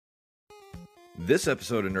This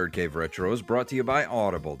episode of Nerd Cave Retro is brought to you by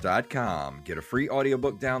Audible.com. Get a free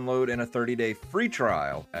audiobook download and a 30-day free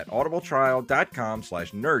trial at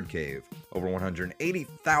audibletrial.com/nerdcave. Over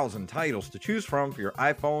 180,000 titles to choose from for your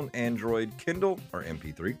iPhone, Android, Kindle, or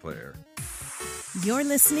MP3 player. You're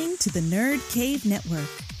listening to the Nerd Cave Network.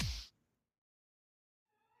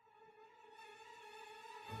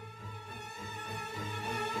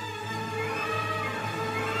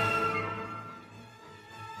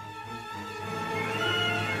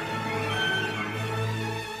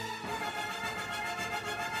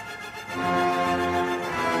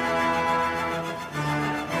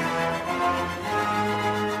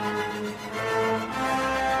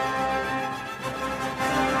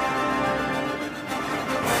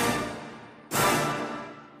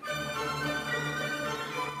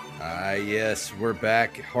 Yes, we're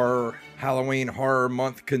back. Halloween Horror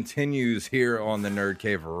Month continues here on the Nerd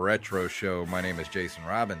Cave Retro Show. My name is Jason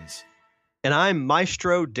Robbins. And I'm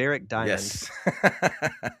Maestro Derek Diamond. Yes.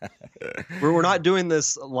 We're not doing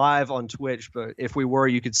this live on Twitch, but if we were,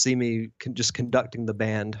 you could see me just conducting the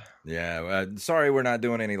band. Yeah, sorry we're not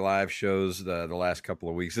doing any live shows the last couple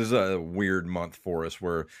of weeks. This is a weird month for us.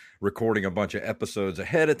 We're recording a bunch of episodes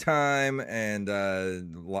ahead of time, and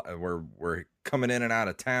we're coming in and out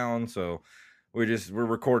of town, so we're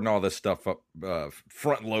recording all this stuff up,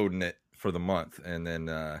 front loading it for the month, and then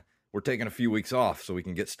we're taking a few weeks off so we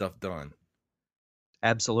can get stuff done.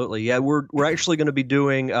 Absolutely. Yeah, we're actually going to be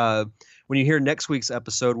doing, when you hear next week's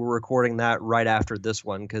episode, we're recording that right after this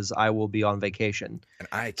one because I will be on vacation. And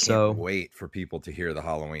I can't wait for people to hear the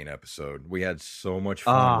Halloween episode. We had so much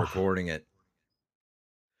fun recording it.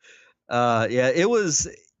 Yeah, it was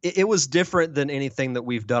different than anything that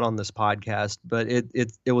we've done on this podcast, but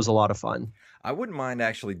it was a lot of fun. I wouldn't mind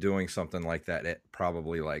actually doing something like that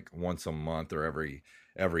probably like once a month or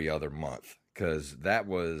every other month. Because that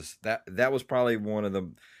was probably one of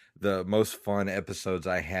the most fun episodes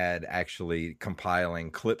I had, actually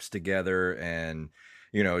compiling clips together and,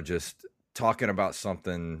 just talking about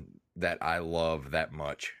something that I love that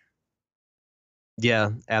much. Yeah,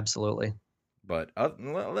 absolutely. But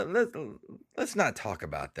let's not talk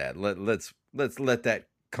about that. Let's let that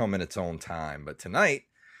come in its own time. But tonight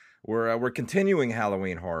we're continuing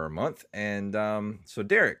Halloween Horror Month, and so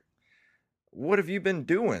Derek, what have you been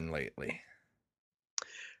doing lately?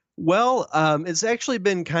 Well, it's actually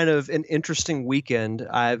been kind of an interesting weekend.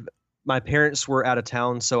 My parents were out of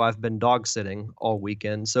town, so I've been dog sitting all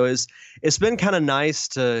weekend. So it's been kind of nice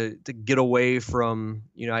to get away from,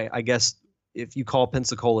 I guess if you call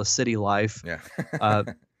Pensacola city life. Yeah.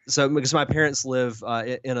 So because my parents live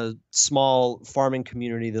in a small farming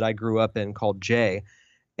community that I grew up in called Jay,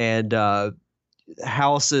 and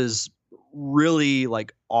house is really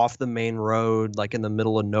like off the main road, like in the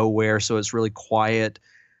middle of nowhere. So it's really quiet.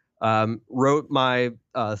 Wrote my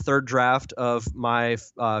third draft of my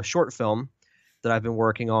short film that I've been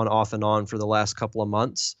working on off and on for the last couple of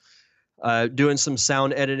months. Doing some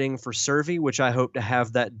sound editing for Survey, which I hope to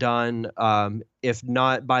have that done, if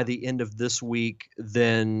not by the end of this week,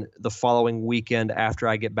 then the following weekend after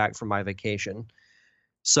I get back from my vacation.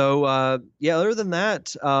 So, other than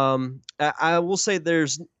that, I will say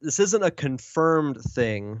this isn't a confirmed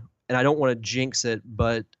thing, and I don't want to jinx it,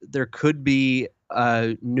 but there could be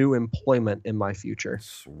new employment in my future.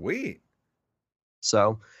 Sweet.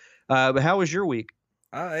 So, but how was your week?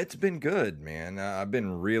 It's been good, man. I'll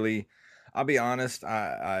be honest,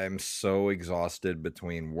 I'm so exhausted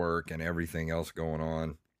between work and everything else going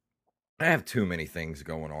on. I have too many things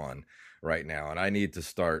going on right now, and I need to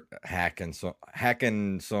start hacking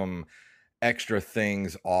some extra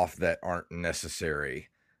things off that aren't necessary.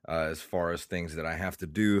 As far as things that I have to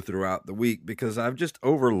do throughout the week, because I've just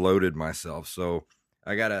overloaded myself. So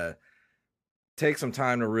I got to take some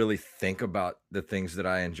time to really think about the things that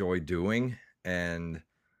I enjoy doing and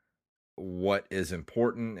what is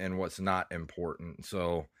important and what's not important.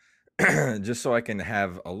 So just so I can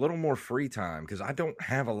have a little more free time, because I don't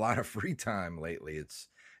have a lot of free time lately. It's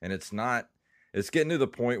getting to the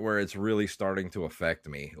point where it's really starting to affect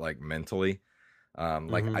me, like mentally.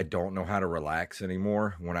 I don't know how to relax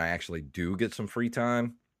anymore when I actually do get some free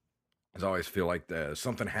time. I always feel like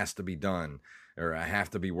something has to be done, or I have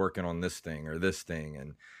to be working on this thing or this thing.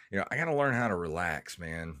 And, I got to learn how to relax,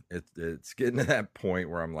 man. It's getting to that point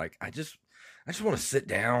where I'm like, I just want to sit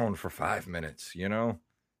down for 5 minutes,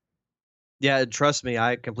 Yeah, trust me,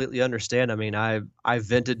 I completely understand. I mean, I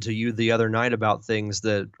vented to you the other night about things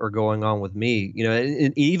that are going on with me,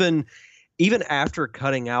 and even after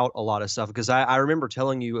cutting out a lot of stuff, because I remember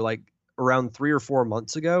telling you like around 3 or 4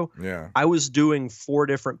 months ago, I was doing 4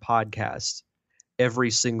 different podcasts every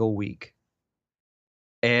single week.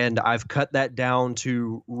 And I've cut that down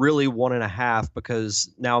to really 1.5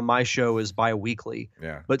 because now my show is bi-weekly.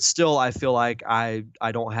 Yeah. But still, I feel like I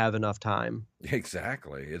don't have enough time.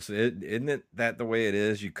 Exactly. Isn't it that the way it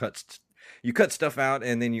is? You cut stuff out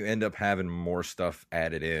and then you end up having more stuff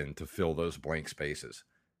added in to fill those blank spaces.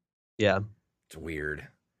 Yeah. It's weird.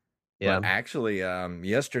 Yeah. But actually,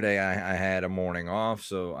 yesterday I had a morning off,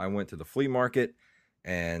 so I went to the flea market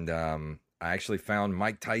and I actually found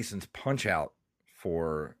Mike Tyson's Punch-Out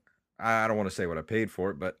for, I don't want to say what I paid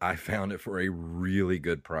for it, but I found it for a really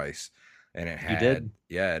good price. And it had, You did?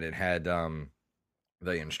 Yeah, and it had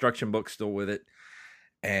the instruction book still with it.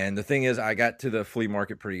 And the thing is, I got to the flea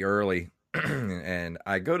market pretty early, and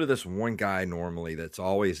I go to this one guy normally that's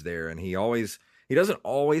always there, and he doesn't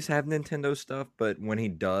always have Nintendo stuff, but when he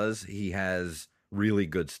does, he has really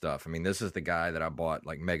good stuff. I mean, this is the guy that I bought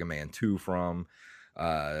like Mega Man 2 from,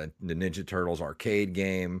 the Ninja Turtles arcade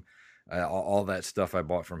game, all that stuff I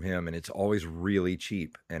bought from him, and it's always really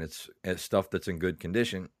cheap, and it's stuff that's in good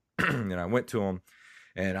condition. And I went to him,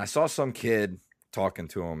 and I saw some kid talking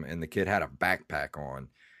to him, and the kid had a backpack on,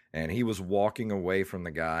 and he was walking away from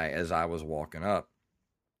the guy as I was walking up.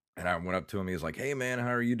 And I went up to him. He was like, "Hey, man, how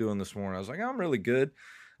are you doing this morning?" I was like, "I'm really good.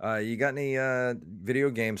 You got any video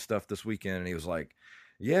game stuff this weekend?" And he was like,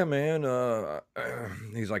 "Yeah, man."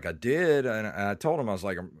 He's like, "I did." And I told him, I was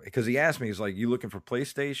like, because he asked me, he's like, "You looking for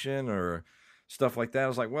PlayStation or stuff like that?" I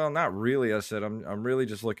was like, "Well, not really." I said, I'm really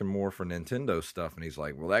just looking more for Nintendo stuff." And he's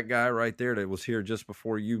like, "Well, that guy right there that was here just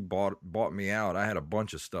before you bought me out, I had a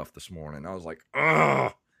bunch of stuff this morning." I was like,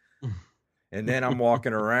 "Ugh." And then I'm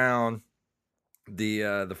walking around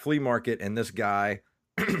the flea market, and this guy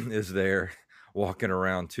is there walking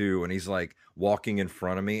around too, and he's like walking in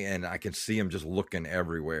front of me, and I can see him just looking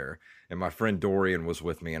everywhere. And my friend Dorian was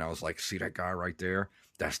with me, and I was like, "See that guy right there?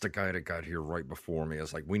 That's the guy that got here right before me." I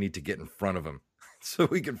was like, "We need to get in front of him so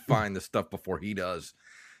we can find the stuff before he does."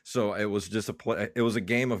 So it was just it was a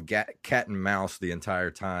game of cat and mouse the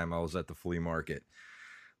entire time I was at the flea market.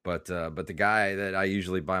 But the guy that I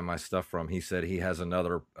usually buy my stuff from, he said he has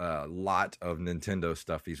another lot of Nintendo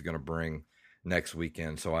stuff he's going to bring next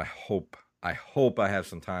weekend. So I hope I have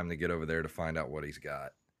some time to get over there to find out what he's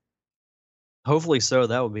got. Hopefully so.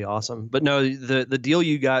 That would be awesome. But no, the deal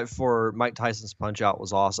you got for Mike Tyson's Punch-Out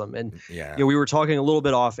was awesome. And Yeah. we were talking a little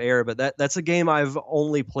bit off air, but that's a game I've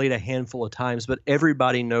only played a handful of times, but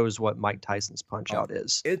everybody knows what Mike Tyson's Punch-Out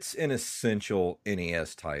is. It's an essential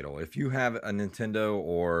NES title. If you have a Nintendo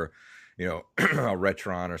or, a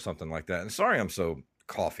Retron or something like that. And sorry I'm so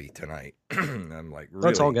coffee tonight. I'm like, really,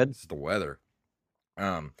 That's all good. It's the weather.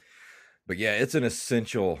 But yeah, it's an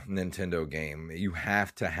essential Nintendo game. You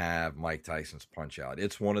have to have Mike Tyson's Punch-Out.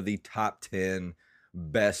 It's one of the top 10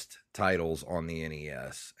 best titles on the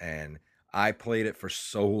NES. And I played it for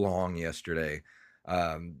so long yesterday.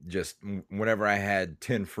 Just whenever I had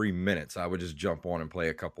 10 free minutes, I would just jump on and play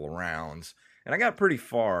a couple of rounds. And I got pretty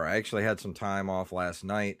far. I actually had some time off last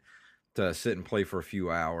night to sit and play for a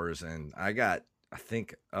few hours. And I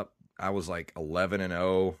was like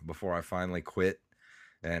 11-0 before I finally quit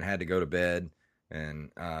and had to go to bed.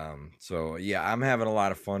 And so yeah, I'm having a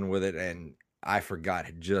lot of fun with it, and I forgot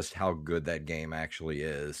just how good that game actually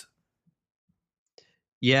is.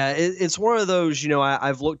 Yeah, it's one of those,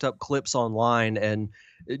 I've looked up clips online, and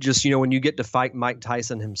just, when you get to fight Mike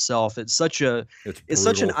Tyson himself, it's such an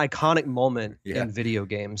iconic moment in video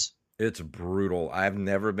games. It's brutal. I've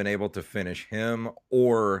never been able to finish him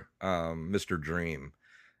or Mr. Dream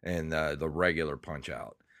in the regular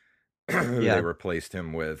Punch-Out. They replaced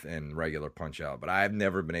him with in regular Punch-Out, but I've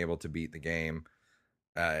never been able to beat the game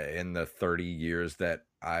in the 30 years that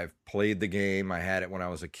I've played the game. I had it when I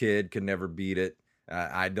was a kid, could never beat it.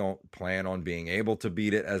 I don't plan on being able to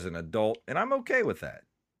beat it as an adult, and I'm okay with that.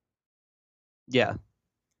 Yeah,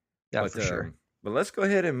 for sure. But let's go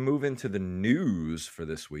ahead and move into the news for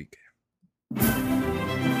this week.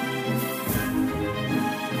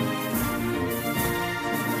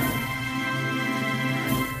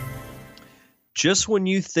 Just when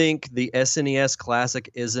you think the SNES Classic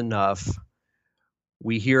is enough,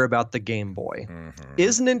 we hear about the Game Boy. Mm-hmm.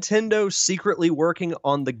 Is Nintendo secretly working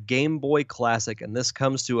on the Game Boy Classic? And this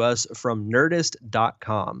comes to us from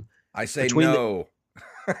Nerdist.com. I say no.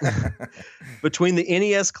 Between the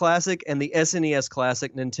NES Classic and the SNES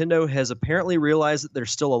Classic, Nintendo has apparently realized that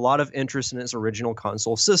there's still a lot of interest in its original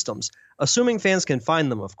console systems, assuming fans can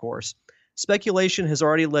find them, of course. Speculation has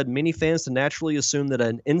already led many fans to naturally assume that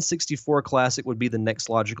an N64 Classic would be the next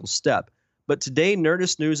logical step. But today,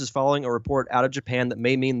 Nerdist News is following a report out of Japan that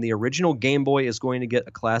may mean the original Game Boy is going to get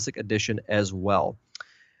a Classic edition as well.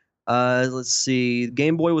 Let's see.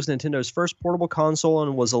 Game Boy was Nintendo's first portable console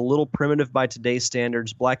and was a little primitive by today's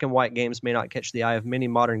standards. Black and white games may not catch the eye of many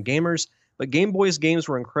modern gamers, but Game Boy's games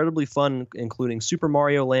were incredibly fun, including Super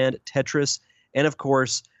Mario Land, Tetris, and of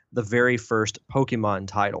course, the very first Pokemon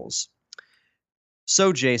titles.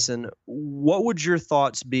 So, Jason, what would your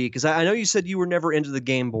thoughts be? Because I know you said you were never into the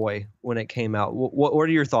Game Boy when it came out. What are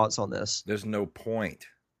your thoughts on this? There's no point.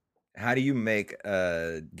 How do you make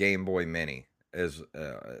a Game Boy Mini as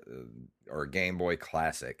or a Game Boy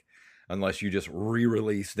Classic unless you just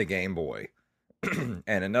re-release the Game Boy? And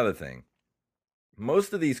another thing,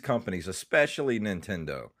 most of these companies, especially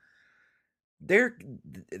Nintendo,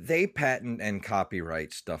 they patent and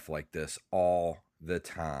copyright stuff like this all the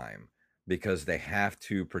time because they have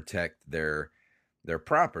to protect their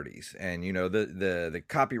properties. And you know, the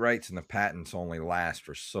copyrights and the patents only last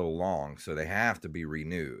for so long, so they have to be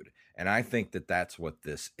renewed. And I think that that's what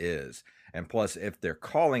this is. And plus, if they're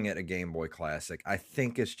calling it a Game Boy Classic, I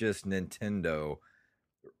think it's just Nintendo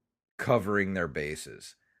covering their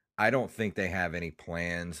bases. I don't think they have any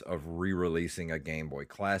plans of re-releasing a Game Boy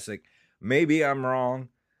Classic. Maybe I'm wrong,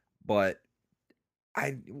 but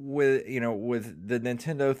with the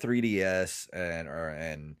Nintendo 3DS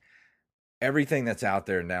and everything that's out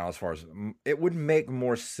there now, as far as it would make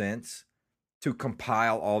more sense to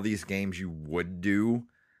compile all these games you would do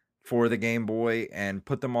for the Game Boy and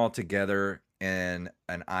put them all together in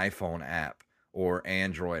an iPhone app or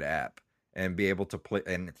Android app and be able to play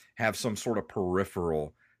and have some sort of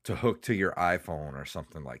peripheral to hook to your iPhone or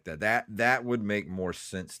something like that. That would make more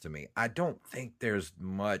sense to me. I don't think there's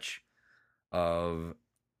much of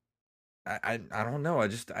I don't know.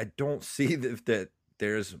 I don't see that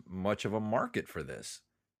there's much of a market for this.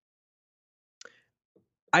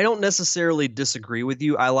 I don't necessarily disagree with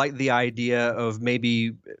you. I like the idea of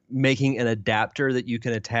maybe making an adapter that you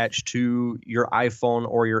can attach to your iPhone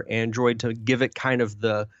or your Android to give it kind of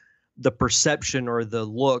the perception or the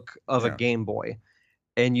look of a Game Boy.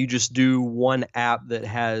 And you just do one app that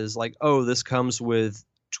has like, oh, this comes with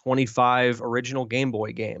 25 original Game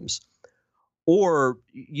Boy games. Or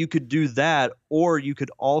you could do that, or you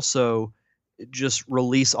could also just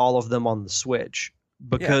release all of them on the Switch,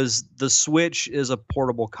 because the Switch is a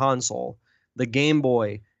portable console. The Game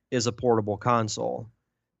Boy is a portable console.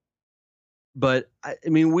 But I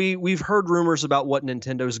mean, we've heard rumors about what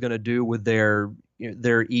Nintendo is going to do with their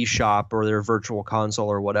eShop or their virtual console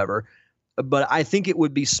or whatever. But I think it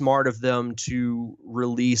would be smart of them to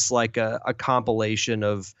release like a compilation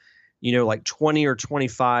of, like 20 or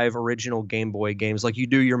 25 original Game Boy games. Like you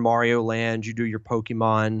do your Mario Land, you do your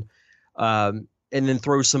Pokemon, and then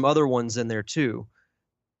throw some other ones in there too.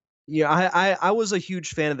 Yeah, I was a huge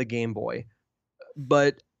fan of the Game Boy,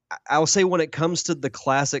 but I'll say when it comes to the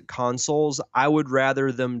classic consoles, I would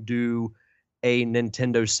rather them do a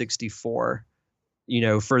Nintendo 64,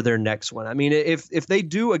 for their next one. I mean, if they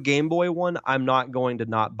do a Game Boy one, I'm not going to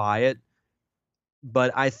not buy it,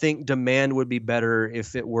 but I think demand would be better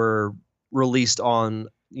if it were released on,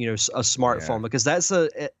 a smartphone, because that's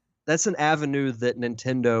an avenue that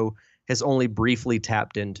Nintendo has only briefly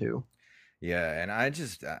tapped into. Yeah, and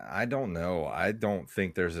I don't know. I don't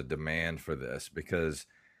think there's a demand for this because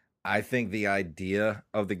I think the idea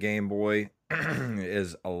of the Game Boy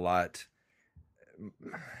is what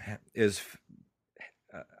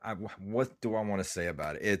do I want to say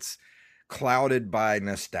about it? It's clouded by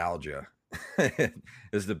nostalgia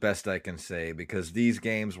is the best I can say, because these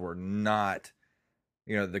games were not,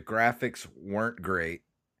 the graphics weren't great.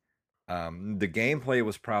 The gameplay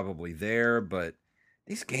was probably there, but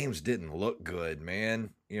these games didn't look good, man.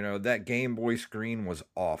 That Game Boy screen was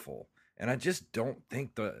awful. And I just don't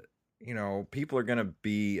think people are going to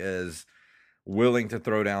be as willing to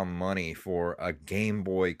throw down money for a Game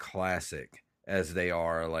Boy Classic as they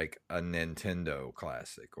are like a Nintendo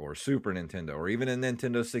Classic or Super Nintendo or even a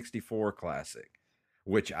Nintendo 64 Classic,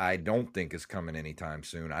 which I don't think is coming anytime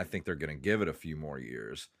soon. I think they're going to give it a few more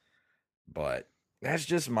years. But that's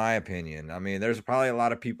just my opinion. I mean, there's probably a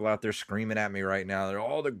lot of people out there screaming at me right now. They're,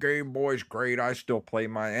 oh, the Game Boy's great. I still play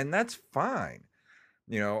mine. And that's fine.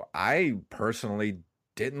 I personally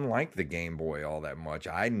didn't like the Game Boy all that much.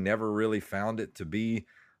 I never really found it to be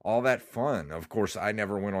all that fun. Of course, I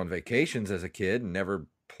never went on vacations as a kid and never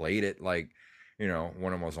played it like,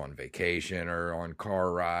 when I was on vacation or on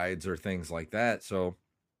car rides or things like that. So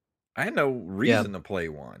I had no reason to play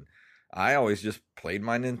one. I always just played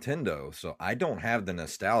my Nintendo, so I don't have the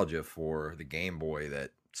nostalgia for the Game Boy that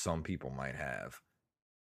some people might have.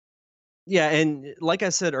 Yeah, and like I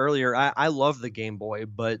said earlier, I love the Game Boy,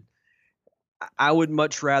 but I would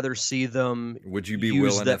much rather see them. Would you be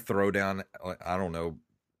willing to throw down, I don't know,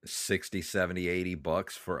 60, 70,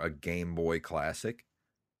 $80 for a Game Boy Classic.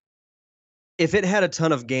 If it had a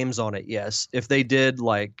ton of games on it, yes. If they did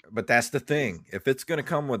like, But that's the thing. If it's going to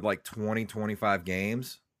come with like 20, 25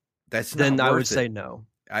 games, that's then not I would worth say it. no.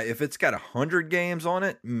 If it's got 100 games on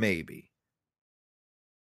it, maybe.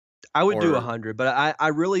 I would do Or 100, but I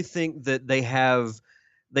really think that they have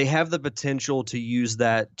the potential to use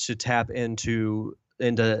that to tap into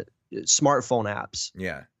smartphone apps.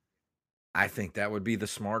 yeah, I think that would be the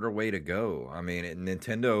smarter way to go. I mean,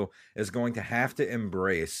 Nintendo is going to have to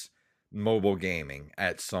embrace mobile gaming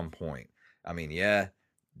at some point. I mean, yeah,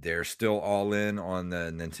 they're still all in on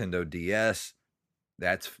the Nintendo DS.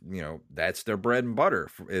 That's, that's their bread and butter.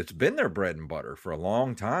 It's been their bread and butter for a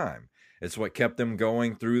long time. It's what kept them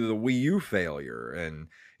going through the Wii U failure and,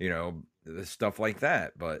 stuff like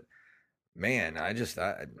that. But man, I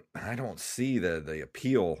don't see the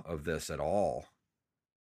appeal of this at all.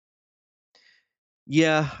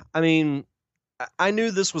 Yeah, I mean, I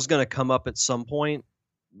knew this was going to come up at some point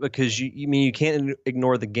because you can't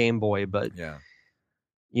ignore the Game Boy, but Yeah.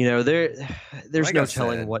 there's Like no I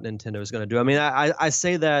telling said, what Nintendo is going to do. I mean, I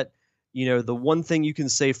say that, the one thing you can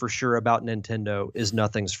say for sure about Nintendo is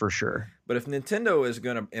nothing's for sure. but if Nintendo is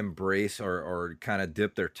going to embrace or kind of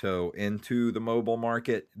dip their toe into the mobile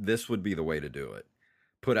market, this would be the way to do it.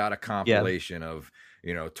 Put out a compilation of,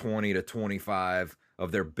 20 to 25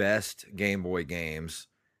 of their best Game Boy games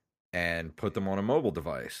and put them on a mobile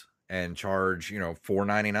device and charge,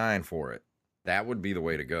 $4.99 for it. That would be the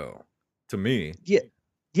way to go, to me.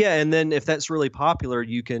 Yeah, and then if that's really popular,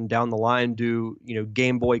 you can down the line do,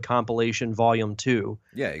 Game Boy compilation volume 2.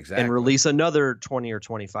 Yeah, exactly. And release another 20 or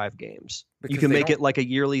 25 games. Because you can they make don't- it like a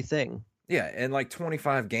yearly thing. Yeah, and like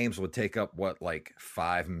 25 games would take up like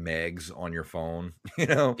 5 megs on your phone,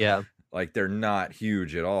 Yeah. Like they're not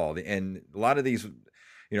huge at all. And a lot of these,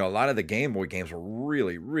 a lot of the Game Boy games were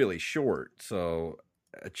really, really short. So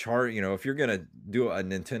if you're going to do a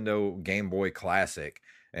Nintendo Game Boy Classic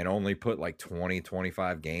and only put like 20,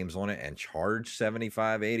 25 games on it and charge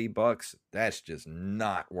 $75, $80, that's just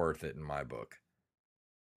not worth it in my book.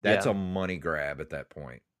 That's a money grab at that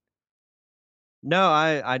point. No,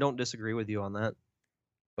 I don't disagree with you on that.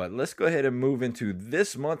 But let's go ahead and move into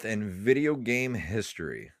this month in video game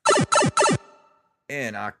history.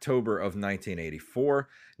 In October of 1984,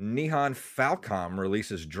 Nihon Falcom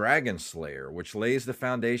releases Dragon Slayer, which lays the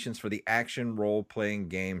foundations for the action role-playing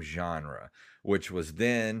game genre, which was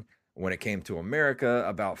then, when it came to America,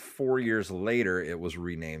 about 4 years later, it was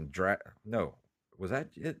renamed No, was that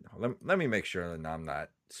it? Let me make sure that I'm not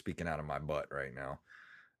speaking out of my butt right now.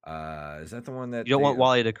 Is that the one that You don't want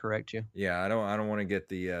Wally to correct you. Yeah, I don't want to get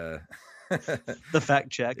the the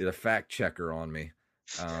fact check. The fact checker on me.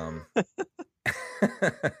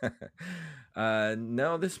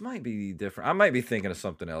 No, this might be different. I might be thinking of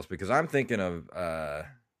something else because I'm thinking of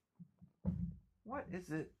what is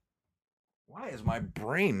it? Why is my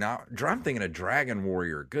brain not? I'm thinking of Dragon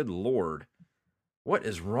Warrior. Good Lord, what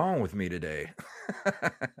is wrong with me today?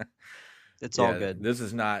 It's all good. This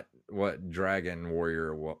is not what Dragon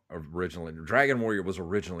Warrior originally. Dragon Warrior was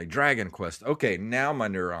originally Dragon Quest. Okay, now my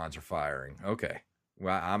neurons are firing. Okay,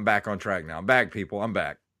 well, I'm back on track now. I'm back, people. I'm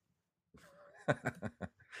back.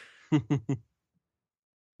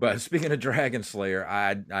 But speaking of Dragon Slayer,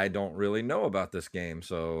 I don't really know about this game.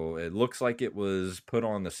 So it looks like it was put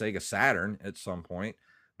on the Sega Saturn at some point,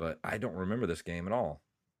 but I don't remember this game at all.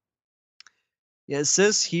 Yeah, it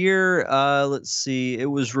says here, let's see, it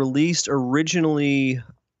was released originally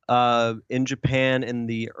in Japan in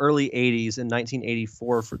the early 80s in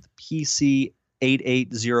 1984 for the PC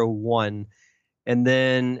 8801. And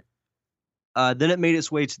then it made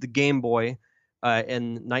its way to the Game Boy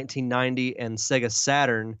in 1990 and Sega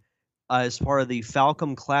Saturn as part of the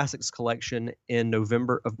Falcom Classics collection in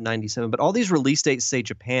November of 97. But all these release dates say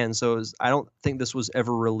Japan, so I don't think this was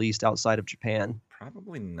ever released outside of Japan.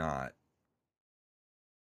 Probably not.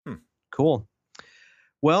 Cool.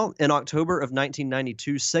 Well, in October of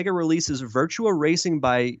 1992, Sega releases Virtua Racing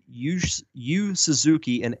by Yu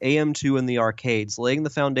Suzuki and AM2 in the arcades, laying the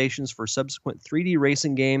foundations for subsequent 3D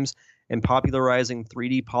racing games and popularizing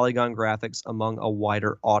 3D polygon graphics among a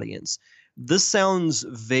wider audience. This sounds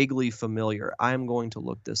vaguely familiar. I'm going to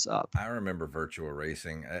look this up. I remember Virtua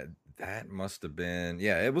Racing. That must have been,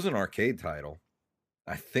 it was an arcade title.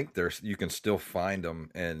 I think you can still find them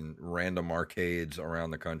in random arcades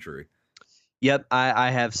around the country. Yep,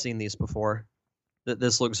 I have seen these before.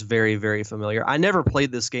 This looks very, very familiar. I never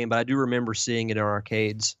played this game, but I do remember seeing it in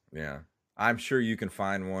arcades. Yeah. I'm sure you can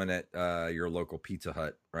find one at your local Pizza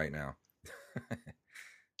Hut right now.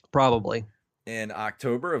 Probably. In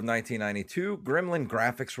October of 1992, Gremlin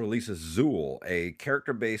Graphics releases Zool, a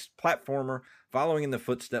character based platformer following in the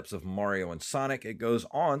footsteps of Mario and Sonic. It goes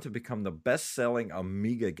on to become the best selling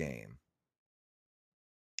Amiga game.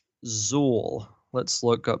 Zool. Let's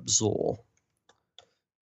look up Zool.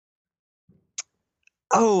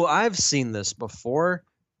 Oh, I've seen this before.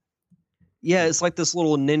 Yeah, it's like this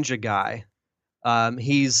little ninja guy.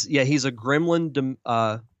 He's a gremlin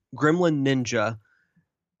ninja.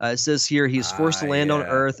 It says here he's forced to land on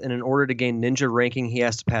Earth, and in order to gain ninja ranking, he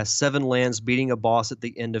has to pass 7 lands, beating a boss at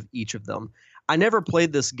the end of each of them. I never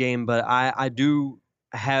played this game, but I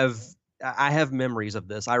have memories of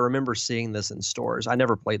this. I remember seeing this in stores. I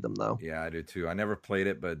never played them though. Yeah, I do too. I never played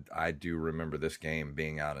it, but I do remember this game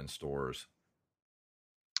being out in stores.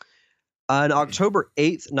 On October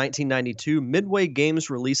 8th, 1992, Midway Games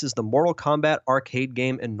releases the Mortal Kombat arcade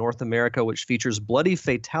game in North America, which features bloody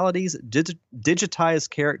fatalities, digitized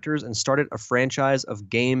characters, and started a franchise of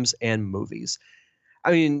games and movies.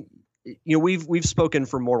 I mean, we've spoken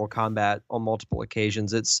for Mortal Kombat on multiple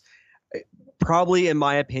occasions. It's probably, in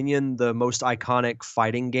my opinion, the most iconic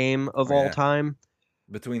fighting game of all time.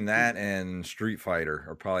 Between that and Street Fighter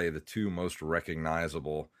are probably the two most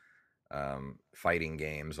recognizable fighting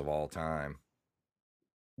games of all time.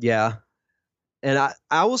 Yeah. And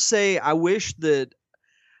I will say I wish there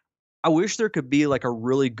could be like a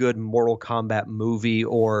really good Mortal Kombat movie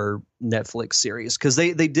or Netflix series, because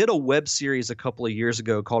they did a web series a couple of years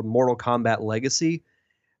ago called Mortal Kombat Legacy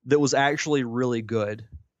that was actually really good.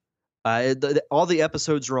 All the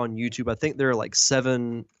episodes are on YouTube. I think there are like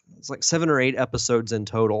 7 or 8 episodes in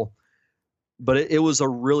total, but it was a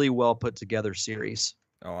really well put together series.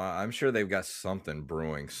 Oh, I'm sure they've got something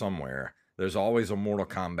brewing somewhere. There's always a Mortal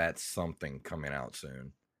Kombat something coming out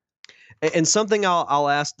soon. And something I'll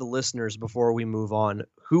ask the listeners before we move on: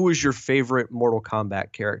 who was your favorite Mortal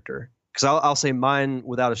Kombat character? Because I'll say mine,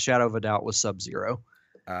 without a shadow of a doubt, was Sub-Zero.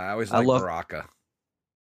 I always liked Baraka.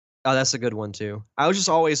 Oh, that's a good one too. I was just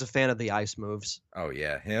always a fan of the ice moves. Oh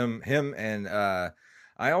yeah, him, and I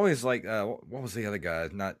always like what was the other guy?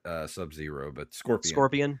 Not Sub-Zero, but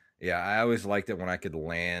Scorpion. Yeah, I always liked it when I could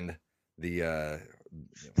land the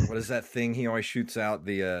what is that thing he always shoots out,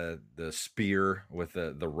 the spear with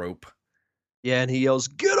the rope. Yeah, and he yells,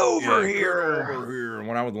 "Get over here!" Get over here! And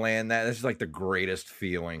when I would land that, this is like the greatest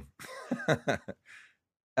feeling.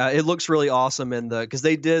 It looks really awesome because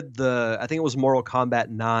they did I think it was Mortal Kombat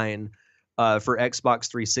 9 for Xbox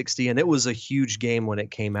 360, and it was a huge game when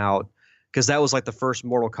it came out, because that was like the first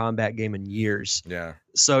Mortal Kombat game in years. Yeah.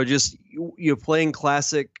 So just you're playing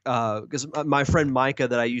classic, because my friend Micah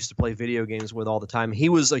that I used to play video games with all the time, he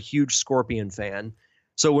was a huge Scorpion fan.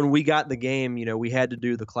 So when we got the game, we had to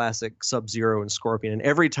do the classic Sub-Zero and Scorpion. And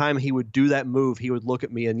every time he would do that move, he would look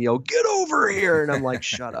at me and yell, "Get over here!" And I'm like,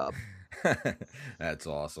 "Shut up." That's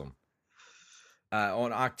awesome.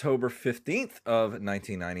 On October 15th of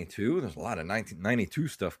 1992, there's a lot of 1992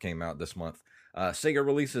 stuff came out this month. Sega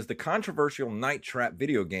releases the controversial Night Trap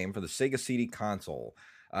video game for the Sega CD console.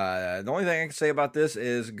 The only thing I can say about this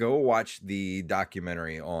is go watch the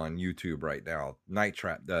documentary on YouTube right now, Night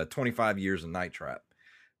Trap, 25 Years of Night Trap.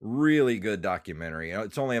 Really good documentary.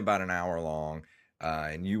 It's only about an hour long,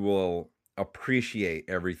 and you will appreciate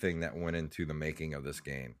everything that went into the making of this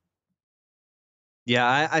game.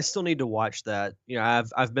 Yeah, I still need to watch that.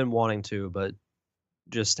 I've been wanting to, but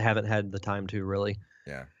just haven't had the time to, really.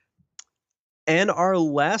 Yeah. And our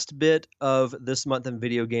last bit of this month in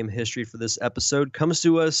video game history for this episode comes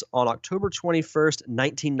to us on October 21st,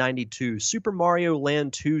 1992. Super Mario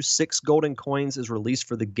Land 2 6 Golden Coins is released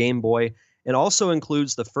for the Game Boy, and also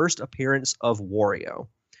includes the first appearance of Wario.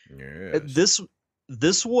 Yes.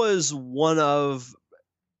 This was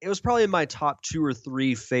it was probably my top 2 or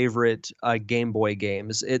 3 favorite Game Boy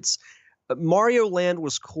games. Mario Land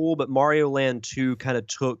was cool, but Mario Land 2 kind of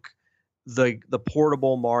took the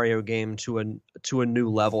portable Mario game to a new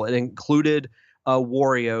level. It included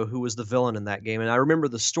Wario, who was the villain in that game. And I remember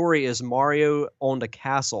the story is Mario owned a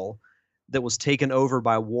castle that was taken over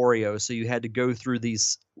by Wario, so you had to go through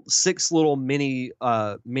these 6 little mini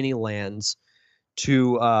lands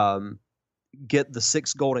to get the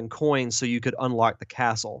 6 golden coins so you could unlock the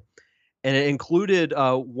castle. And it included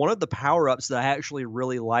one of the power-ups that I actually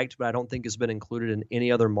really liked, but I don't think has been included in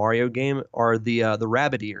any other Mario game, are the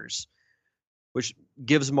rabbit ears, which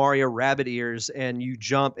gives Mario rabbit ears, and you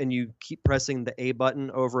jump and you keep pressing the A button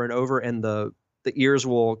over and over, and the ears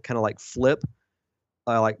will kind of like flip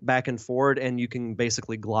like back and forward, and you can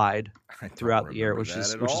basically glide throughout the air, which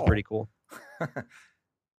is pretty cool.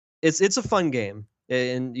 It's a fun game.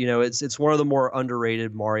 And it's one of the more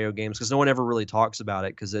underrated Mario games because no one ever really talks about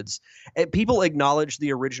it because people acknowledge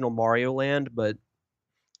the original Mario Land, but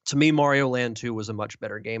to me Mario Land 2 was a much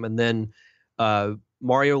better game. And then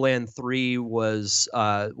Mario Land 3 was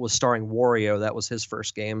starring Wario. That was his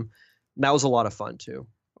first game. And that was a lot of fun too.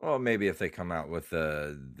 Well, maybe if they come out with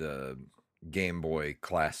the Game Boy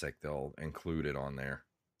Classic, they'll include it on there.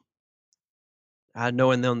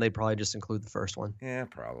 Knowing them, they probably just include the first one. Yeah,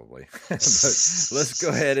 probably. But let's go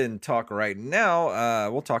ahead and talk right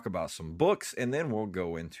now. We'll talk about some books, and then we'll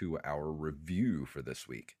go into our review for this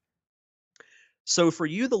week. So for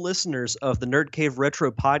you, the listeners of the Nerd Cave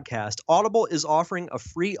Retro podcast, Audible is offering a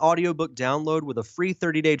free audiobook download with a free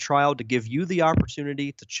 30-day trial to give you the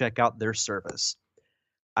opportunity to check out their service.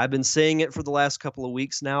 I've been saying it for the last couple of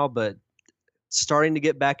weeks now, but starting to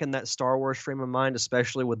get back in that Star Wars frame of mind,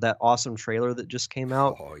 especially with that awesome trailer that just came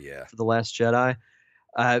out for The Last Jedi.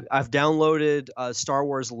 I've downloaded Star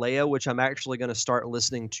Wars Leia, which I'm actually going to start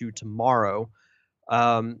listening to tomorrow.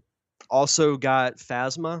 Also got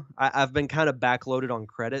Phasma. I've been kind of backloaded on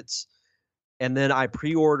credits. And then I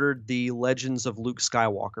pre-ordered the Legends of Luke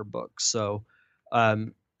Skywalker books. So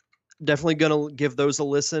definitely going to give those a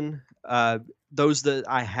listen. Those that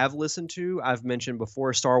I have listened to, I've mentioned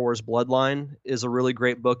before, Star Wars Bloodline is a really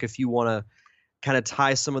great book if you want to kind of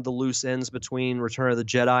tie some of the loose ends between Return of the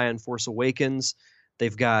Jedi and Force Awakens.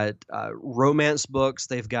 They've got romance books.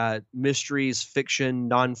 They've got mysteries, fiction,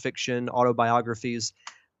 nonfiction, autobiographies.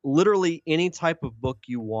 Literally any type of book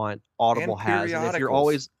you want, Audible has.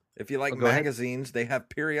 And if you like magazines, they have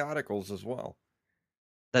periodicals as well.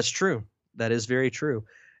 That's true. That is very true.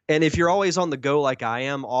 And if you're always on the go like I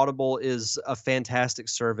am, Audible is a fantastic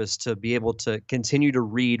service to be able to continue to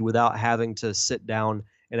read without having to sit down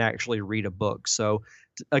and actually read a book. So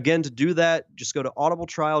again, to do that, just go to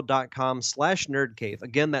audibletrial.com/nerdcave.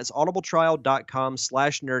 Again, that's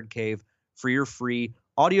audibletrial.com/nerdcave for your free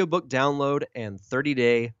audiobook download and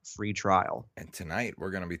 30-day free trial. And tonight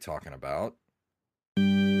we're going to be talking about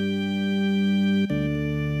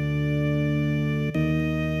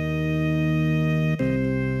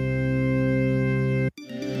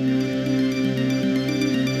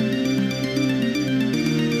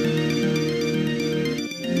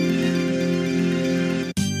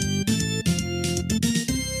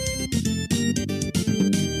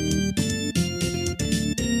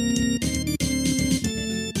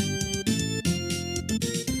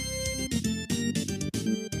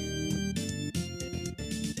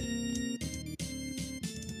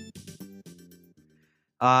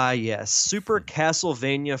yes, Super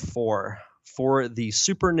Castlevania 4 for the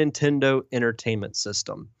Super Nintendo Entertainment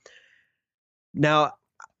System. Now,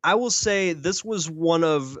 I will say this was one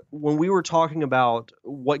of, when we were talking about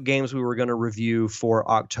what games we were going to review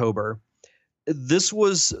for October, this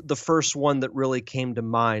was the first one that really came to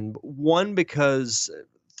mind. One, because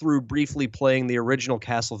through briefly playing the original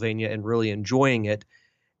Castlevania and really enjoying it,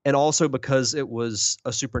 and also because it was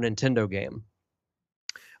a Super Nintendo game.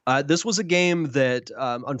 This was a game that,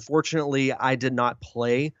 unfortunately, I did not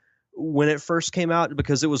play when it first came out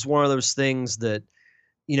because it was one of those things that,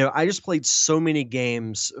 I just played so many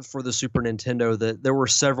games for the Super Nintendo that there were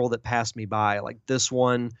several that passed me by, like this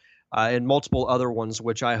one and multiple other ones,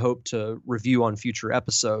 which I hope to review on future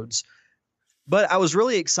episodes. But I was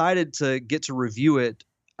really excited to get to review it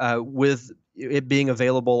with it being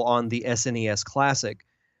available on the SNES Classic.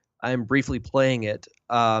 I'm briefly playing it.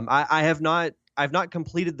 I've not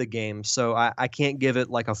completed the game, so I can't give it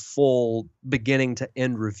like a full beginning to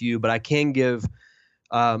end review, but I can give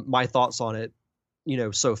my thoughts on it,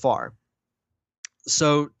 so far.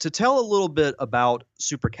 So to tell a little bit about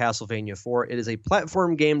Super Castlevania 4, it is a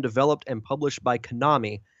platform game developed and published by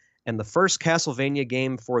Konami and the first Castlevania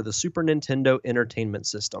game for the Super Nintendo Entertainment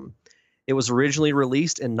System. It was originally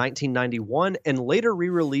released in 1991 and later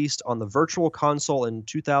re-released on the Virtual Console in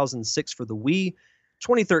 2006 for the Wii,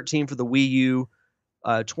 2013 for the Wii U,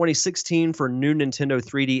 2016 for new Nintendo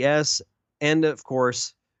 3DS, and of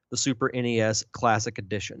course, the Super NES Classic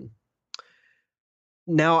Edition.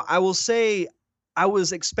 Now, I will say I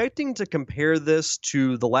was expecting to compare this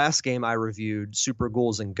to the last game I reviewed, Super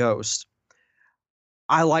Ghouls and Ghosts.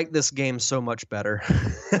 I like this game so much better.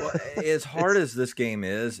 Well, as hard as this game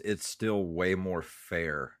is, it's still way more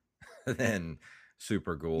fair than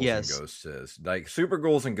Super Ghouls and Ghosts is. Like, Super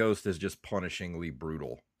Ghouls and Ghosts is just punishingly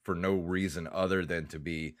brutal for no reason other than to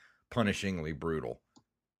be punishingly brutal.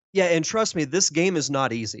 Yeah, and trust me, this game is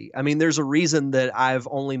not easy. I mean, there's a reason that I've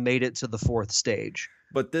only made it to the 4th stage.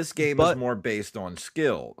 But this game is more based on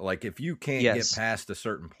skill. Like, if you can't get past a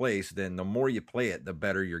certain place, then the more you play it, the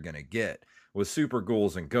better you're going to get. With Super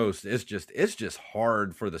Ghouls and Ghosts, it's just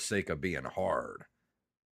hard for the sake of being hard.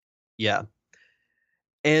 Yeah.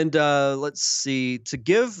 And let's see, to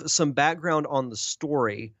give some background on the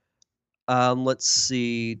story, let's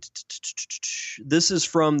see. This is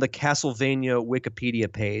from the Castlevania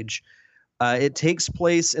Wikipedia page. It takes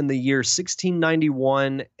place in the year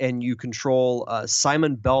 1691, and you control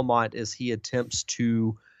Simon Belmont as he attempts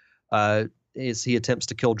to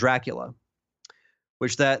kill Dracula.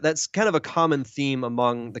 Which that's kind of a common theme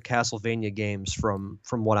among the Castlevania games, from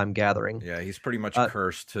what I'm gathering. Yeah, he's pretty much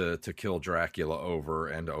cursed to kill Dracula over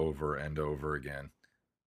and over and over again.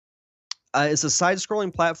 It's a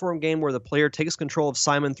side-scrolling platform game where the player takes control of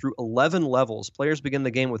Simon through 11 levels. Players begin the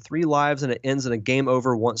game with 3 lives, and it ends in a game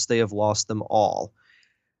over once they have lost them all.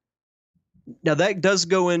 Now, that does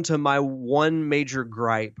go into my one major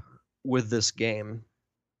gripe with this game.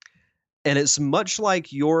 And it's much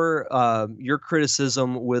like your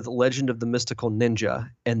criticism with Legend of the Mystical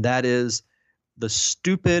Ninja, and that is the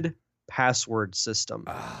stupid password system.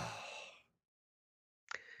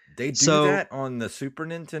 They do that on the Super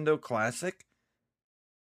Nintendo Classic?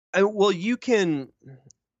 Well, you can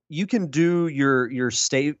do your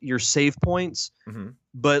save points,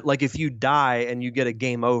 but like if you die and you get a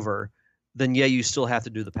game over, then yeah, you still have to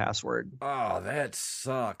do the password. Oh, that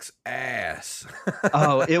sucks ass.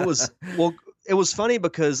 Oh, it was funny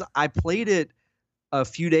because I played it a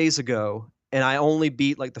few days ago and I only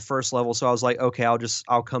beat like the first level, so I was like, okay,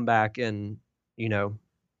 I'll come back and,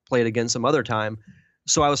 play it again some other time.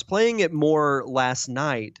 So I was playing it more last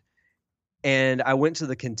night, and I went to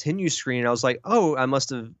the continue screen and I was like, oh, it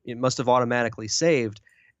must have automatically saved.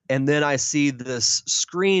 And then I see this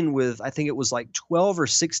screen with, I think it was like 12 or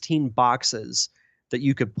 16 boxes that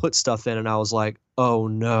you could put stuff in. And I was like, oh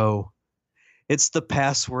no, it's the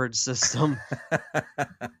password system.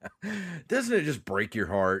 Doesn't it just break your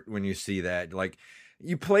heart when you see that? Like,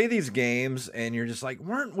 you play these games and you're just like,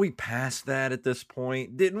 weren't we past that at this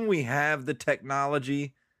point? Didn't we have the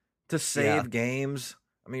technology to save games?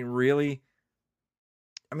 I mean, really?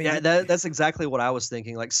 I mean, yeah, that's exactly what I was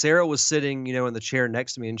thinking. Like, Sarah was sitting, in the chair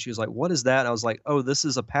next to me, and she was like, what is that? And I was like, oh, this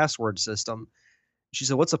is a password system. She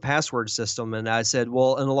said, what's a password system? And I said,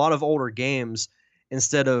 well, in a lot of older games,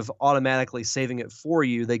 instead of automatically saving it for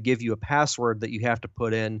you, they give you a password that you have to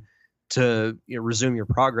put in to resume your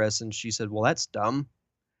progress. And she said, well, that's dumb.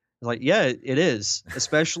 I was like, yeah, it is,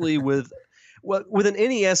 especially with an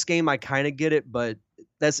NES game. I kind of get it, but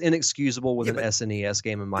that's inexcusable with an SNES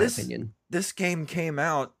game, in my opinion. This game came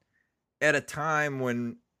out at a time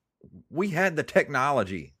when we had the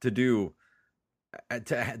technology to do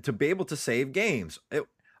to be able to save games.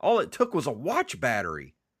 All it took was a watch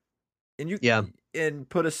battery, and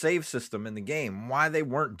put a save system in the game. Why they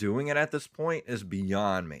weren't doing it at this point is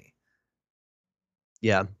beyond me.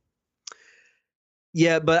 Yeah,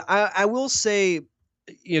 but I will say,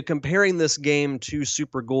 comparing this game to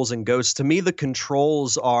Super Ghouls and Ghosts, to me the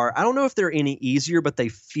controls are, I don't know if they're any easier, but they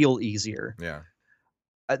feel easier. Yeah.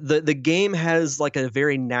 The game has like a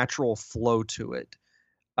very natural flow to it.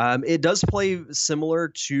 It does play similar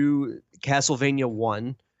to Castlevania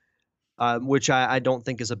 1, which I don't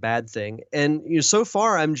think is a bad thing. And so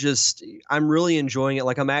far I'm really enjoying it.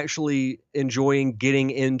 Like, I'm actually enjoying getting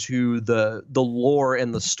into the lore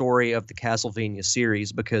and the story of the Castlevania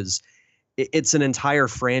series, because it's an entire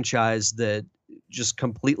franchise that just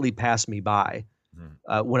completely passed me by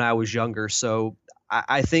when I was younger. So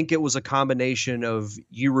I think it was a combination of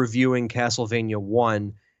you reviewing Castlevania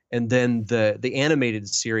 1 and then the animated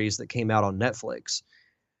series that came out on Netflix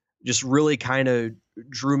just really kind of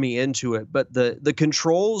drew me into it. But the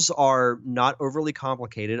controls are not overly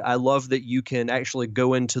complicated. I love that you can actually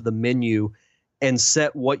go into the menu and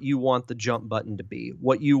set what you want the jump button to be,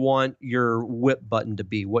 what you want your whip button to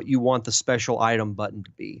be, what you want the special item button to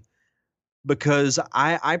be. Because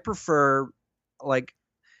I prefer, like,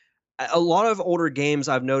 a lot of older games,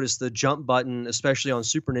 I've noticed the jump button, especially on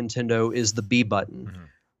Super Nintendo, is the B button. Mm-hmm.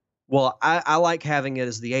 Well, I like having it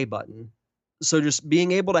as the A button. So just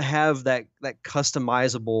being able to have that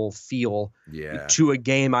customizable feel to a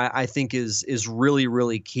game, I think is really,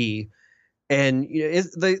 really key. And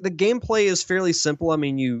the gameplay is fairly simple. I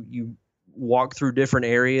mean, you walk through different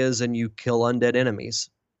areas and you kill undead enemies.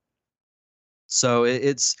 So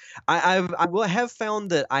I have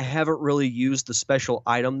found that I haven't really used the special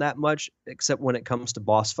item that much, except when it comes to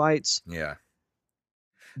boss fights. Yeah.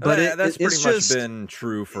 But that's pretty much been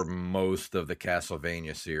true for most of the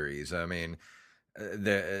Castlevania series. I mean,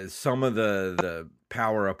 some of the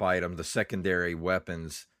power-up items, the secondary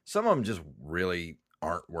weapons, some of them just really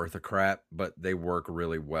aren't worth a crap, but they work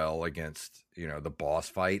really well against, the boss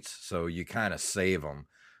fights. So you kind of save them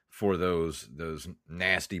for those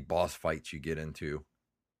nasty boss fights you get into.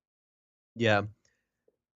 Yeah.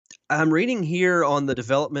 I'm reading here on the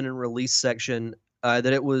development and release section that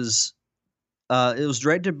it was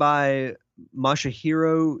directed by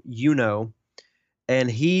Masahiro Yuno, and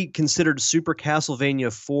he considered Super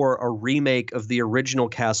Castlevania 4 a remake of the original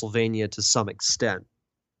Castlevania to some extent.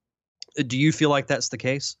 Do you feel like that's the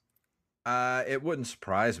case? It wouldn't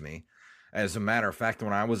surprise me. As a matter of fact,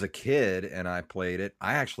 when I was a kid and I played it,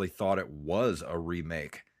 I actually thought it was a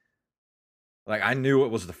remake. Like I knew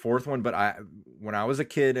it was the fourth one, but when I was a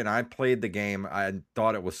kid and I played the game, I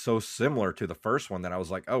thought it was so similar to the first one that I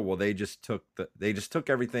was like, "Oh, well they just took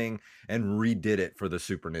everything and redid it for the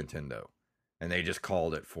Super Nintendo, and they just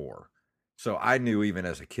called it 4." So I knew even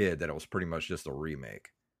as a kid that it was pretty much just a remake.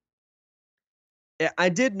 I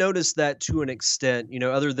did notice that to an extent,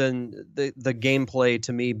 other than the gameplay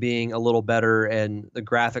to me being a little better and the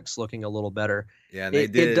graphics looking a little better. Yeah, and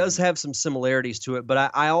It does have some similarities to it,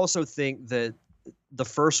 but I also think that the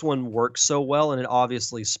first one works so well, and it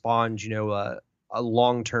obviously spawned, a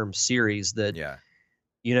long-term series that, Yeah.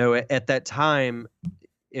 At that time,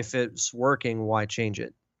 if it's working, why change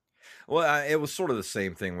it? Well, it was sort of the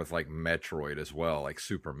same thing with like Metroid as well, like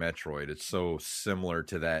Super Metroid. It's so similar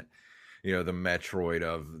to that, the Metroid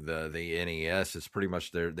of the NES. It's pretty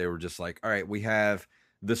much they were just like, all right, we have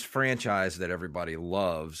this franchise that everybody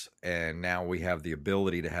loves, and now we have the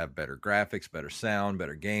ability to have better graphics, better sound,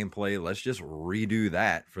 better gameplay. Let's just redo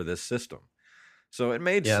that for this system. So it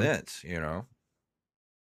made Yeah. sense.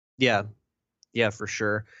 Yeah. Yeah, for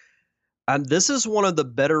sure. This is one of the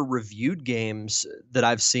better reviewed games that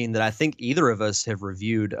I've seen that I think either of us have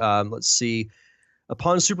reviewed. Let's see.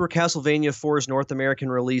 Upon Super Castlevania 4's North American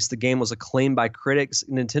release, the game was acclaimed by critics.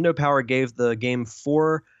 Nintendo Power gave the game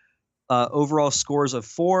four overall scores of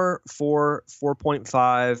 4, 4,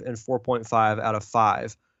 4.5, and 4.5 out of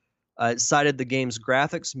 5. It cited the game's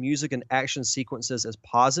graphics, music, and action sequences as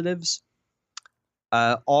positives.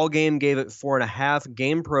 All Game gave it 4.5.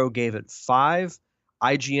 GamePro gave it 5.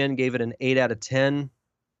 IGN gave it an 8 out of 10.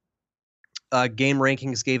 Game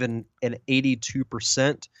Rankings gave it an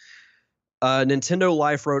 82%. Nintendo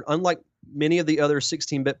Life wrote, unlike many of the other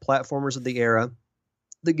 16-bit platformers of the era,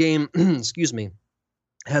 the game, excuse me,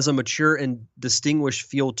 has a mature and distinguished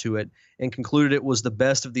feel to it, and concluded it was the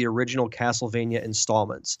best of the original Castlevania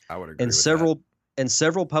installments. I would agree And with several and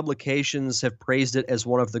several publications have praised it as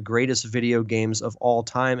one of the greatest video games of all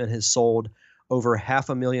time, and has sold over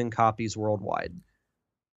 500,000 copies worldwide.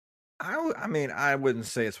 I mean, I wouldn't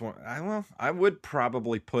say it's one. I would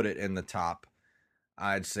probably put it in the top.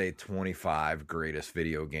 I'd say 25 greatest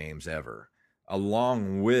video games ever,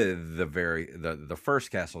 along with the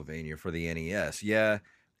first Castlevania for the NES. Yeah,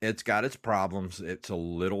 it's got its problems. It's a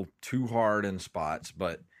little too hard in spots,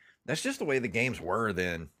 but that's just the way the games were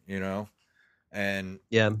then. And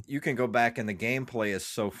Yeah. you can go back and the gameplay is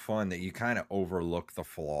so fun that you kind of overlook the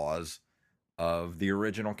flaws of the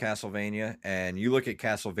original Castlevania. And you look at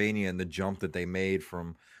Castlevania and the jump that they made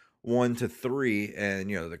from 1 to 3, and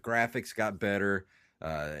the graphics got better.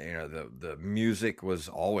 The music was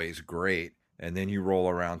always great. And then you roll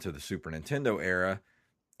around to the Super Nintendo era,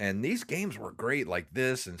 and these games were great, like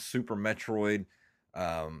this and Super Metroid.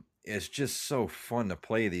 It's just so fun to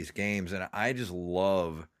play these games, and I just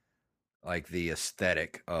love like the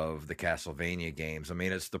aesthetic of the Castlevania games. I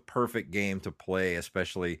mean, it's the perfect game to play,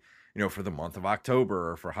 especially for the month of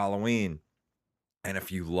October or for Halloween. And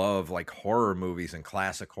if you love like horror movies and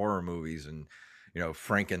classic horror movies and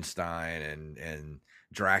Frankenstein and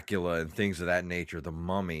Dracula and things of that nature, The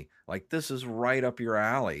Mummy, like this is right up your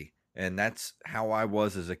alley. And that's how I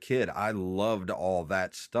was as a kid. I loved all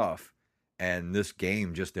that stuff, and this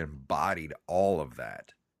game just embodied all of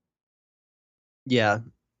that. Yeah.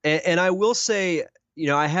 And I will say,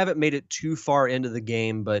 I haven't made it too far into the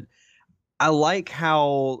game, but I like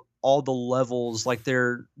how all the levels, like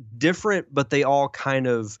they're different, but they all kind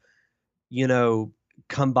of,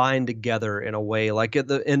 combine together in a way. Like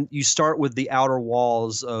and you start with the outer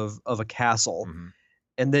walls of a castle, Mm-hmm.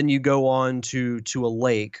 and then you go on to a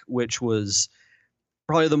lake, which was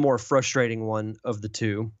probably the more frustrating one of the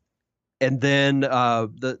two. And then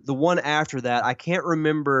the one after that, I can't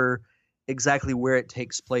remember exactly where it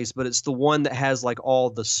takes place, but it's the one that has like all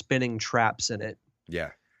the spinning traps in it.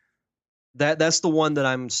 Yeah. That's the one that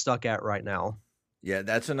I'm stuck at right now. Yeah,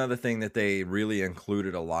 that's another thing that they really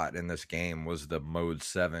included a lot in this game was the Mode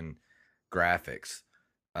 7 graphics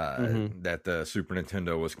that the Super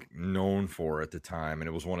Nintendo was known for at the time, and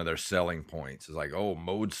it was one of their selling points. It's like, oh,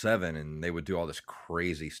 Mode 7, and they would do all this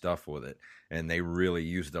crazy stuff with it, and they really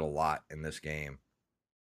used it a lot in this game.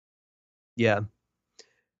 Yeah.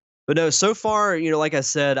 But no, so far, like I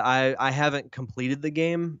said, I haven't completed the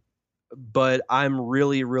game. but I'm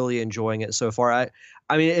really, really enjoying it so far.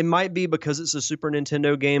 I mean, it might be because it's a Super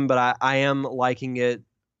Nintendo game, but I am liking it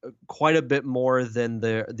quite a bit more than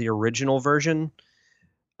the original version.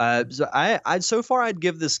 So far I'd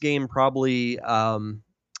give this game probably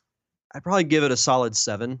I'd probably give it a solid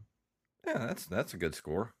 7. Yeah, that's a good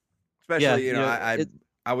score. Yeah, Especially, you know,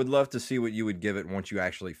 I would love to see what you would give it once you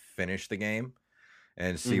actually finish the game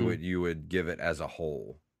and see mhm, what you would give it as a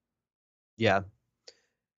whole. yeah.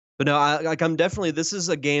 But no, I'm definitely, this is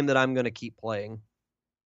a game that I'm going to keep playing.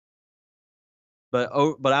 But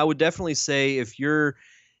I would definitely say if you're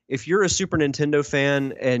a Super Nintendo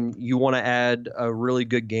fan and you want to add a really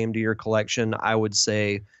good game to your collection, I would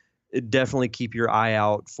say definitely keep your eye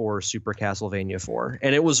out for Super Castlevania 4.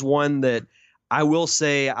 And it was one that I will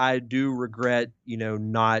say I do regret,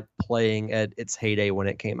 not playing at its heyday when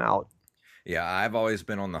it came out. Yeah, I've always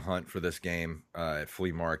been on the hunt for this game at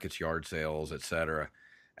flea markets, yard sales, etc.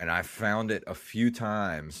 And I found it a few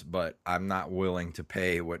times, but I'm not willing to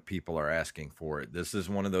pay what people are asking for it. This is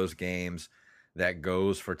one of those games that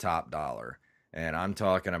goes for top dollar. And I'm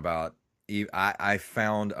talking about, I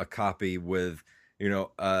found a copy with,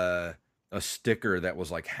 a sticker that was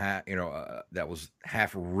like half, that was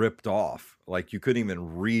half ripped off. Like you couldn't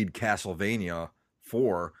even read Castlevania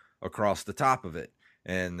 4 across the top of it.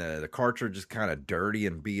 And the cartridge is kind of dirty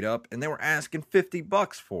and beat up, and they were asking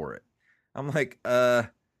 $50 for it. I'm like,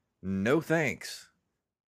 no thanks.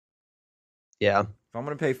 Yeah. If I'm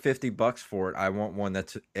gonna pay $50 for it, I want one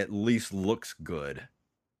that's at least looks good.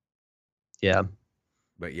 Yeah.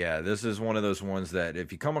 But yeah, this is one of those ones that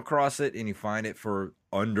if you come across it and you find it for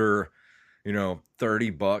under,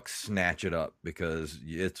 $30, snatch it up because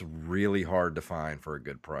it's really hard to find for a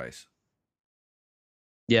good price.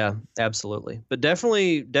 Yeah, absolutely. But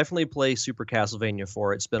definitely play Super Castlevania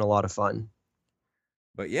 4. It's been a lot of fun.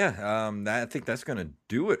 But yeah, I think that's going to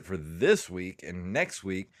do it for this week. And next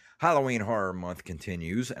week, Halloween Horror Month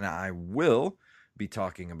continues, and I will be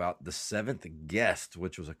talking about The Seventh Guest,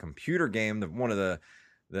 which was a computer game that one of the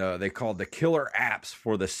they called the killer apps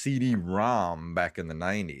for the CD-ROM back in the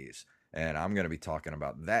 90s. And I'm going to be talking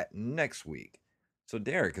about that next week. So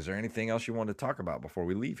Derek, is there anything else you want to talk about before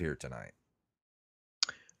we leave here tonight?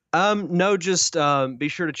 No, just be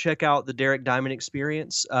sure to check out the Derek Diamond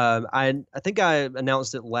Experience. I think I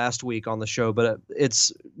announced it last week on the show, but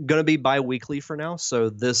it's going to be bi-weekly for now. So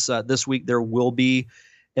this week there will be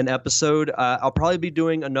an episode. I'll probably be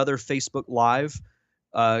doing another Facebook Live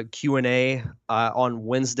Q&A on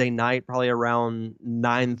Wednesday night, probably around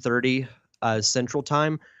 9:30 Central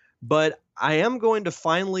Time. But I am going to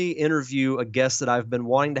finally interview a guest that I've been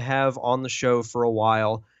wanting to have on the show for a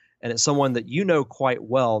while. And it's someone that you know quite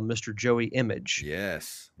well, Mr. Joey Image.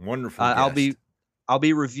 Yes, wonderful. I'll be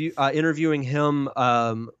interviewing him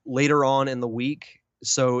later on in the week.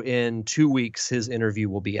 So in 2 weeks, his interview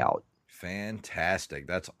will be out. Fantastic!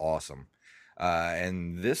 That's awesome.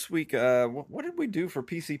 And this week, what did we do for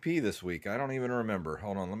PCP this week? I don't even remember.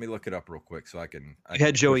 Hold on, let me look it up real quick so I can. You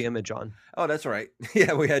had Joey Image on. Oh, that's right.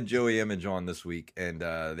 Yeah, we had Joey Image on this week, and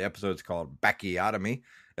the episode's called Bacchiotomy.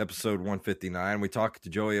 Episode 159. We talked to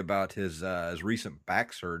Joey about his recent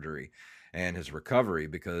back surgery and his recovery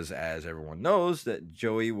because, as everyone knows, that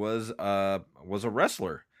Joey was a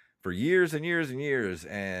wrestler for years and years and years,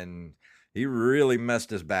 and he really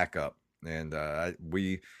messed his back up. And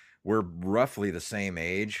we're roughly the same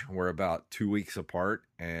age. We're about 2 weeks apart,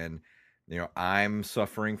 and I'm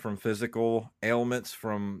suffering from physical ailments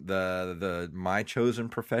from the my chosen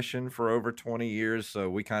profession for over 20 years. So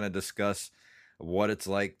we kind of discuss what it's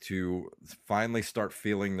like to finally start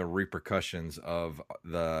feeling the repercussions of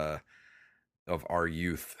our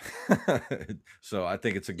youth. So I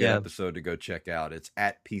think it's a good episode to go check out. It's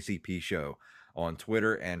at PCP Show on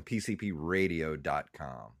Twitter and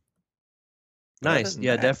PCPradio.com. Nice.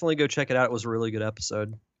 Yeah, definitely go check it out. It was a really good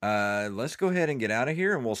episode. Let's go ahead and get out of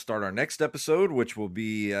here, and we'll start our next episode, which will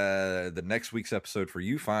be the next week's episode for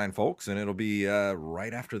you fine folks, and it'll be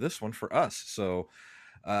right after this one for us. So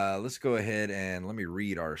let's go ahead and let me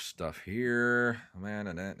read our stuff here. Man,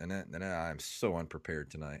 I'm so unprepared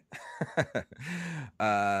tonight. Hold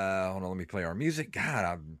on, let me play our music. God,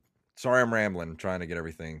 I'm sorry I'm rambling, trying to get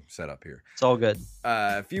everything set up here. It's all good.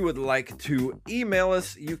 If you would like to email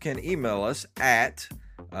us, you can email us at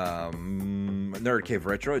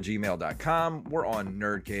nerdcaveretro@gmail.com. We're on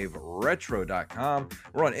nerdcaveretro.com.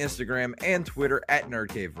 We're on Instagram and Twitter at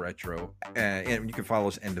nerdcaveretro, and you can follow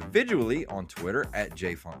us individually on Twitter at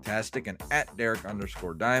jfantastic and at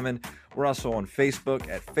Derek_Diamond. We're also on Facebook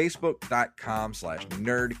at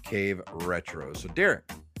facebook.com/nerdcaveretro. So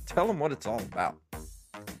Derek, tell them what it's all about.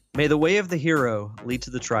 May the way of the hero lead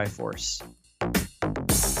to the Triforce.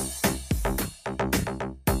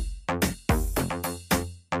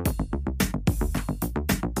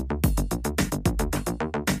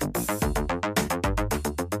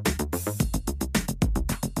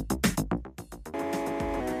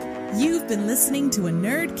 been listening to a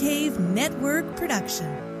Nerd Cave Network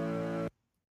production.